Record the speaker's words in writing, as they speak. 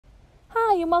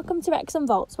Hi and welcome to Wrexham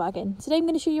Volkswagen. Today I'm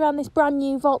going to show you around this brand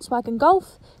new Volkswagen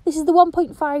Golf. This is the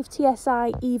 1.5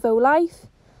 TSI EVO Life.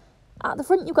 At the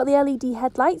front you've got the LED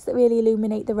headlights that really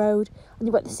illuminate the road, and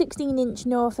you've got the 16-inch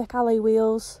Norfolk alloy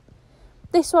wheels.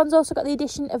 This one's also got the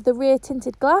addition of the rear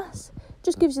tinted glass,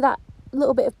 just gives you that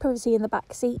little bit of privacy in the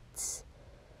back seats.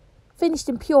 Finished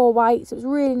in pure white, so it's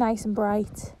really nice and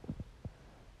bright.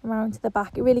 Around to the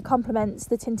back, it really complements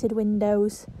the tinted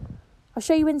windows. I'll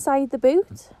show you inside the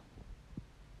boot.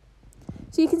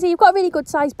 So you can see you've got a really good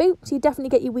sized boot, so you definitely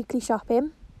get your weekly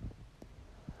shopping.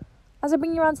 As I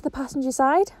bring you around to the passenger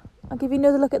side, I'll give you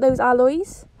another look at those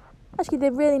alloys. Actually,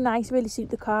 they're really nice, really suit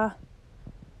the car.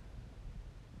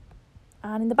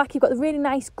 And in the back you've got the really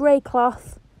nice grey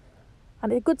cloth,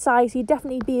 and it's a good size, so you'd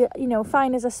definitely be,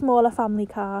 fine as a smaller family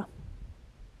car.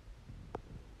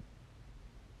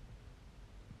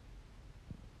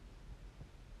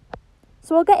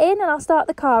 So I'll get in and I'll start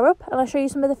the car up and I'll show you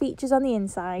some of the features on the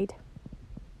inside.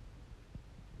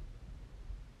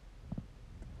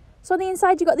 So on the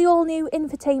inside you've got the all new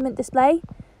infotainment display.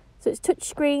 So it's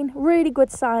touchscreen, really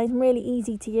good size and really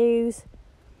easy to use.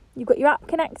 You've got your app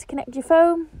connect to connect your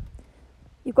phone.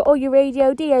 You've got all your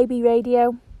radio, DAB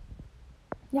radio.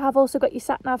 You have also got your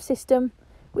sat-nav system,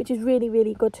 which is really,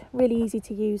 really good, really easy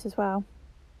to use as well.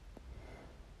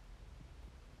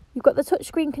 You've got the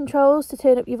touchscreen controls to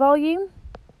turn up your volume.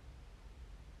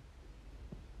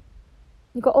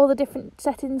 You've got all the different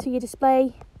settings for your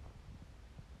display.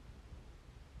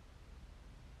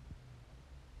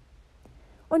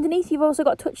 Underneath you've also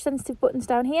got touch sensitive buttons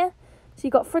down here. So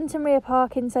you've got front and rear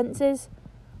parking sensors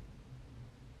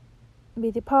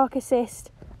with your park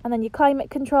assist, and then your climate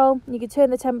control. You can turn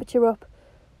the temperature up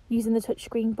using the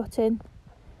touchscreen button.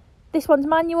 This one's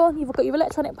manual. You've got your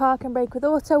electronic park and brake with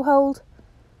auto hold.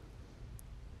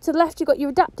 To the left you've got your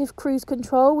adaptive cruise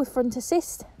control with front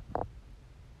assist.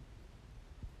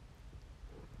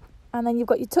 And then you've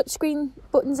got your touchscreen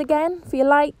buttons again for your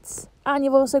lights, and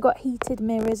you've also got heated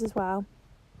mirrors as well.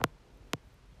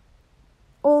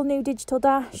 All new digital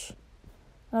dash,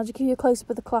 and I'll just give you a close up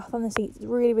of the cloth on the seats. It's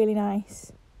really, really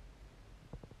nice.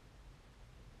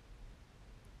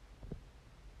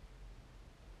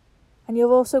 And you've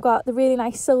also got the really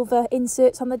nice silver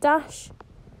inserts on the dash.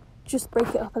 Just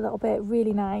break it up a little bit,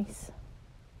 really nice.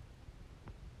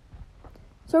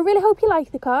 So I really hope you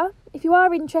like the car. If you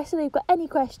are interested or you've got any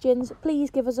questions, please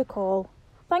give us a call.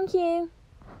 Thank you.